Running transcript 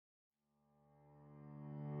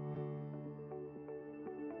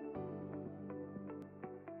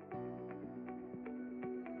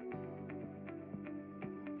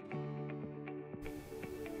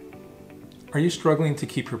Are you struggling to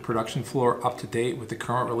keep your production floor up to date with the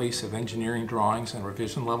current release of engineering drawings and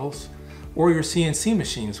revision levels? Or your CNC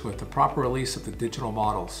machines with the proper release of the digital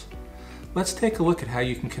models? Let's take a look at how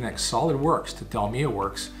you can connect SOLIDWORKS to DELMIA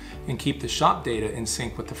Works and keep the shop data in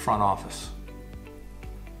sync with the front office.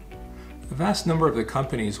 The vast number of the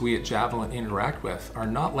companies we at Javelin interact with are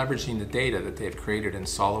not leveraging the data that they've created in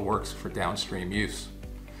SOLIDWORKS for downstream use.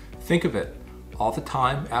 Think of it, all the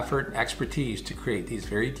time, effort, and expertise to create these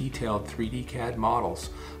very detailed 3D CAD models,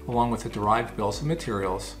 along with the derived bills of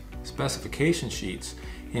materials, specification sheets,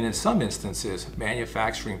 and in some instances,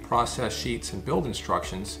 manufacturing process sheets and build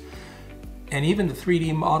instructions, and even the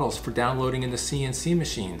 3D models for downloading in the CNC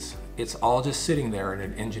machines. It's all just sitting there in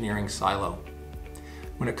an engineering silo.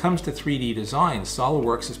 When it comes to 3D design,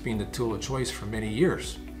 SOLIDWORKS has been the tool of choice for many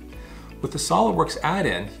years. With the SOLIDWORKS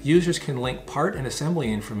add-in, users can link part and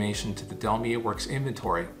assembly information to the DELMIA Works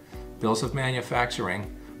inventory, bills of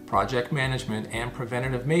manufacturing, project management, and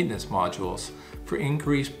preventative maintenance modules for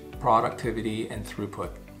increased productivity and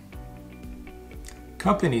throughput.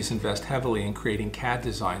 Companies invest heavily in creating CAD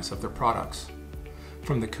designs of their products.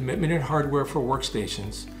 From the commitment in hardware for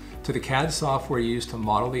workstations, to the CAD software used to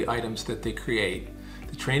model the items that they create,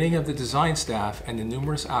 the training of the design staff, and the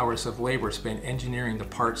numerous hours of labor spent engineering the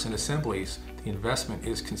parts and assemblies, the investment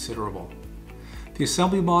is considerable. The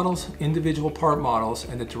assembly models, individual part models,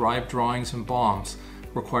 and the derived drawings and BOMs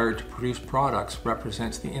required to produce products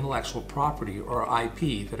represents the intellectual property or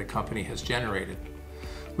IP that a company has generated.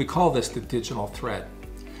 We call this the digital thread.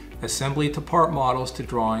 Assembly to part models to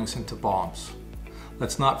drawings and to BOMs.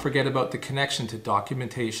 Let's not forget about the connection to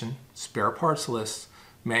documentation, spare parts lists,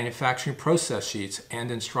 manufacturing process sheets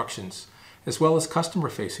and instructions, as well as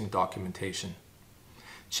customer-facing documentation.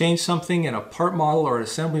 Change something in a part model or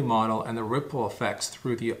assembly model and the ripple effects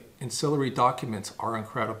through the ancillary documents are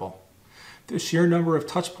incredible. The sheer number of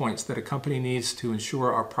touch points that a company needs to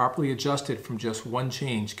ensure are properly adjusted from just one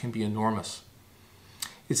change can be enormous.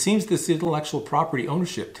 It seems this intellectual property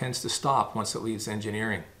ownership tends to stop once it leaves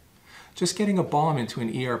engineering. Just getting a BOM into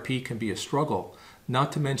an ERP can be a struggle,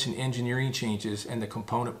 not to mention engineering changes and the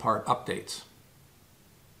component part updates.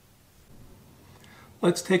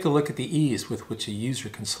 Let's take a look at the ease with which a user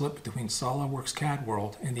can slip between SOLIDWORKS CAD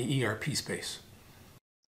world and the ERP space.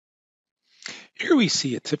 Here we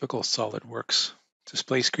see a typical SOLIDWORKS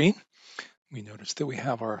display screen. We notice that we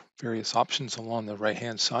have our various options along the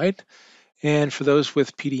right-hand side. And for those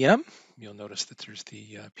with PDM, you'll notice that there's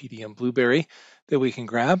the PDM Blueberry that we can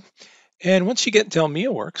grab. And once you get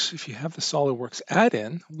DELMIA Works, if you have the SOLIDWORKS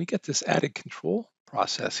add-in, we get this added control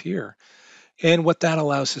process here. And what that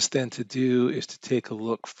allows us then to do is to take a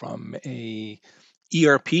look from a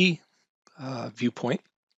ERP viewpoint,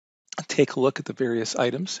 take a look at the various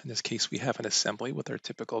items. In this case, we have an assembly with our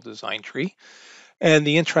typical design tree. And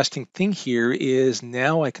the interesting thing here is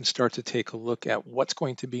now I can start to take a look at what's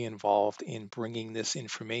going to be involved in bringing this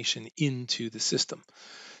information into the system.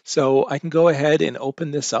 So I can go ahead and open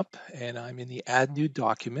this up, and I'm in the Add New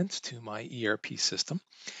Document to my ERP system.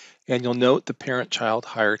 And you'll note the parent-child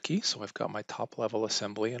hierarchy. So I've got my top-level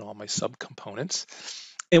assembly and all my subcomponents.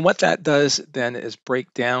 And what that does then is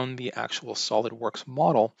break down the actual SOLIDWORKS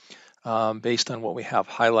model based on what we have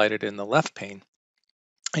highlighted in the left pane.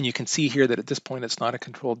 And you can see here that at this point, it's not a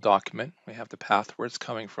controlled document. We have the path where it's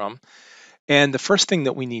coming from. And the first thing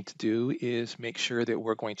that we need to do is make sure that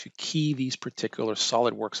we're going to key these particular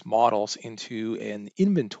SOLIDWORKS models into an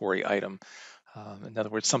inventory item. In other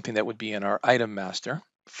words, something that would be in our item master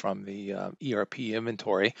from the ERP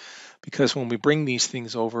inventory, because when we bring these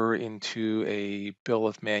things over into a bill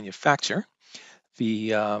of manufacture,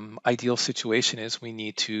 the ideal situation is we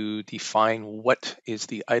need to define what is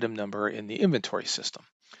the item number in the inventory system.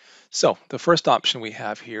 So the first option we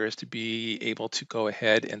have here is to be able to go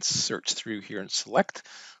ahead and search through here and select.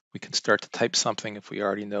 We can start to type something if we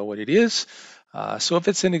already know what it is. So if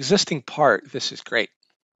it's an existing part, this is great.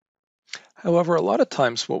 However, a lot of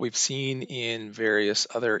times what we've seen in various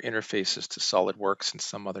other interfaces to SOLIDWORKS and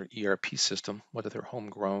some other ERP system, whether they're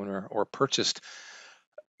homegrown or purchased,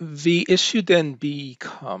 the issue then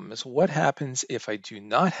becomes what happens if I do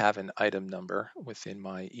not have an item number within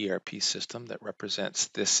my ERP system that represents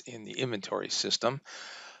this in the inventory system?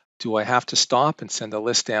 Do I have to stop and send a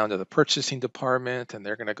list down to the purchasing department and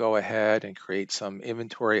they're going to go ahead and create some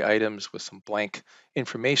inventory items with some blank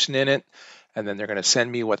information in it? And then they're going to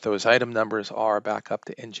send me what those item numbers are back up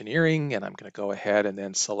to engineering, and I'm going to go ahead and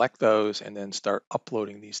then select those and then start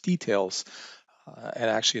uploading these details and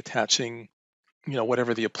actually attaching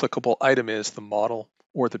whatever the applicable item is, the model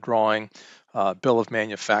or the drawing, bill of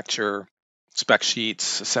manufacture, spec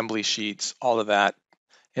sheets, assembly sheets, all of that.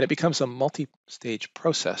 And it becomes a multi-stage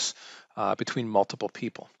process between multiple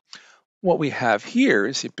people. What we have here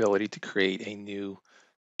is the ability to create a new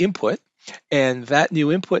input, and that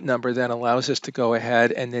new input number then allows us to go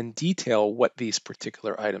ahead and then detail what these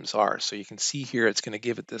particular items are. So you can see here it's going to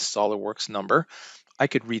give it this SOLIDWORKS number. I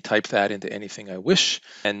could retype that into anything I wish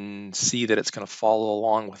and see that it's going to follow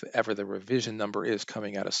along with whatever the revision number is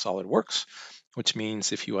coming out of SOLIDWORKS, which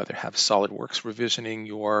means if you either have SOLIDWORKS revisioning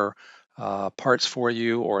your parts for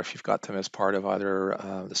you, or if you've got them as part of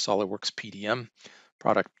either the SOLIDWORKS PDM,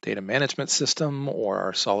 product data management system, or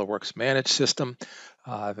our SOLIDWORKS managed system,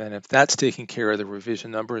 then if that's taking care of the revision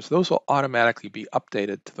numbers, those will automatically be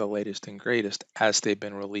updated to the latest and greatest as they've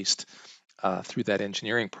been released through that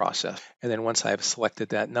engineering process. And then once I've selected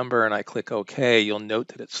that number and I click OK, you'll note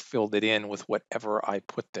that it's filled it in with whatever I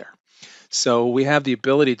put there. So we have the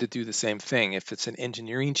ability to do the same thing. If it's an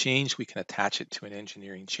engineering change, we can attach it to an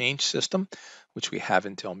engineering change system, which we have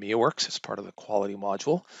in DELMIA as part of the quality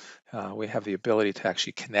module. We have the ability to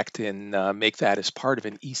actually connect and make that as part of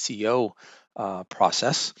an ECO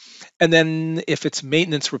process. And then if it's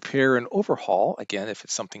maintenance, repair, and overhaul, again, if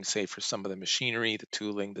it's something, say, for some of the machinery, the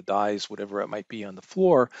tooling, the dies, whatever it might be on the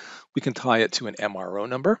floor, we can tie it to an MRO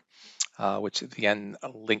number. Which again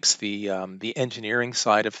links the engineering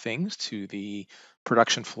side of things to the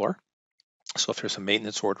production floor. So if there's a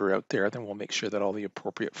maintenance order out there, then we'll make sure that all the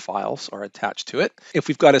appropriate files are attached to it. If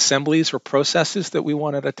we've got assemblies or processes that we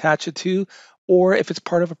want to attach it to, or if it's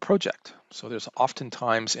part of a project. So there's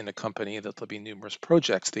oftentimes in a company that there'll be numerous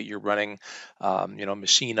projects that you're running,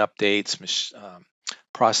 machine updates,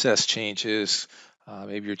 process changes.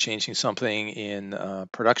 Maybe you're changing something in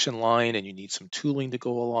production line and you need some tooling to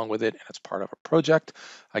go along with it, and it's part of a project.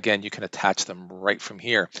 Again, you can attach them right from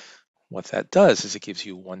here. What that does is it gives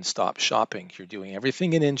you one-stop shopping. You're doing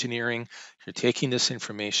everything in engineering, you're taking this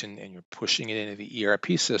information and you're pushing it into the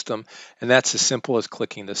ERP system, and that's as simple as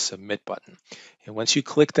clicking the submit button. And once you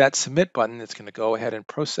click that submit button, it's going to go ahead and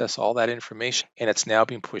process all that information, and it's now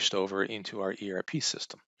being pushed over into our ERP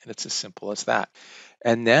system. And it's as simple as that.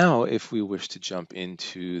 And now if we wish to jump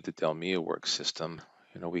into the DELMIA system,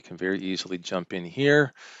 we can very easily jump in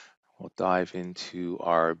here. We'll dive into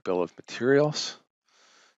our bill of materials.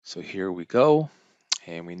 So here we go,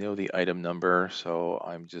 and we know the item number, so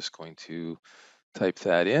I'm just going to type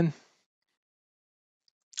that in,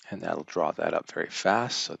 and that'll draw that up very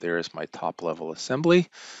fast. So there is my top level assembly.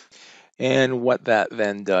 And what that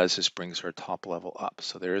then does is brings our top level up.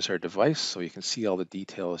 So there is our device, so you can see all the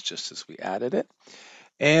details just as we added it.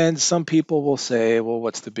 And some people will say, well,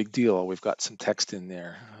 what's the big deal? We've got some text in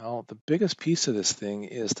there. Well, the biggest piece of this thing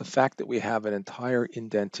is the fact that we have an entire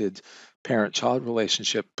indented parent-child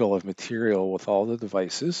relationship bill of material with all the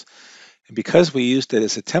devices. And because we used it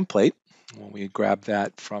as a template, when we grabbed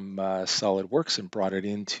that from SOLIDWORKS and brought it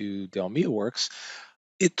into DELMIA,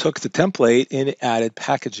 it took the template and it added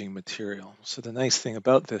packaging material. So the nice thing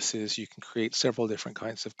about this is you can create several different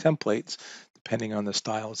kinds of templates depending on the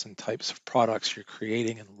styles and types of products you're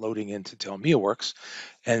creating and loading into DELMIA.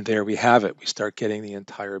 And there we have it. We start getting the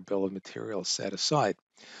entire bill of materials set aside.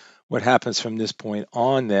 What happens from this point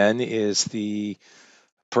on then is the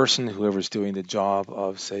person, whoever's doing the job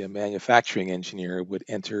of, say, a manufacturing engineer, would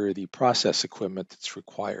enter the process equipment that's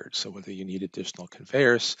required. So whether you need additional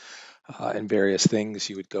conveyors and various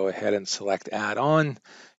things, you would go ahead and select add on.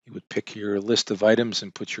 You would pick your list of items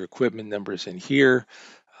and put your equipment numbers in here,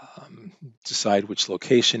 decide which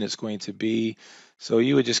location it's going to be. So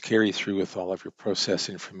you would just carry through with all of your process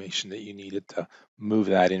information that you needed to move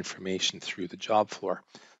that information through the job floor.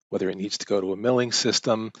 Whether it needs to go to a milling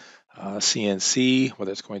system, CNC,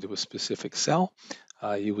 whether it's going to a specific cell,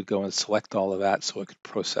 you would go and select all of that so it could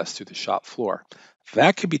process through the shop floor.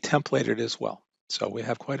 That could be templated as well. So we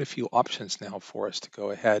have quite a few options now for us to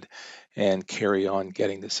go ahead and carry on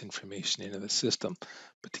getting this information into the system.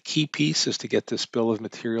 But the key piece is to get this bill of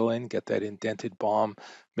material in, get that indented BOM,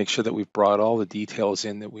 make sure that we've brought all the details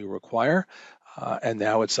in that we require. And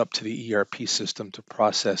now it's up to the ERP system to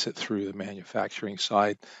process it through the manufacturing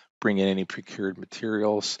side, bring in any procured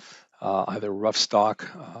materials, either rough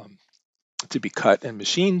stock to be cut and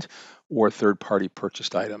machined, or third-party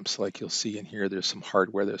purchased items. Like you'll see in here, there's some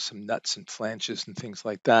hardware, there's some nuts and flanges and things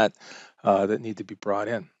like that that need to be brought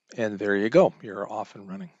in. And there you go, you're off and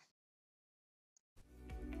running.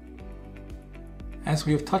 As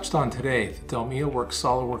we have touched on today, the DELMIA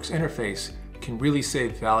SOLIDWORKS interface can really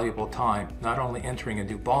save valuable time, not only entering a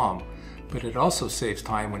new BOM, but it also saves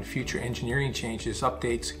time when future engineering changes,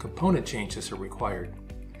 updates, and component changes are required.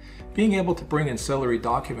 Being able to bring ancillary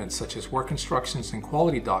documents such as work instructions and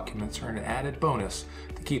quality documents are an added bonus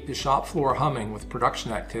to keep the shop floor humming with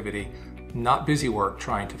production activity, not busy work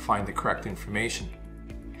trying to find the correct information.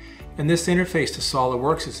 And this interface to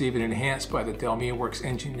SOLIDWORKS is even enhanced by the DELMIA Works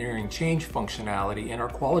engineering change functionality in our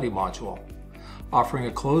quality module, offering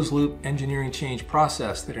a closed-loop engineering change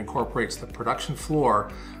process that incorporates the production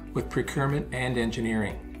floor with procurement and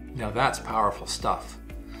engineering. Now that's powerful stuff.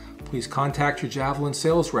 Please contact your Javelin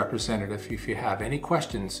sales representative if you have any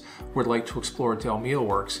questions or would like to explore DELMIA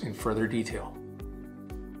Works in further detail.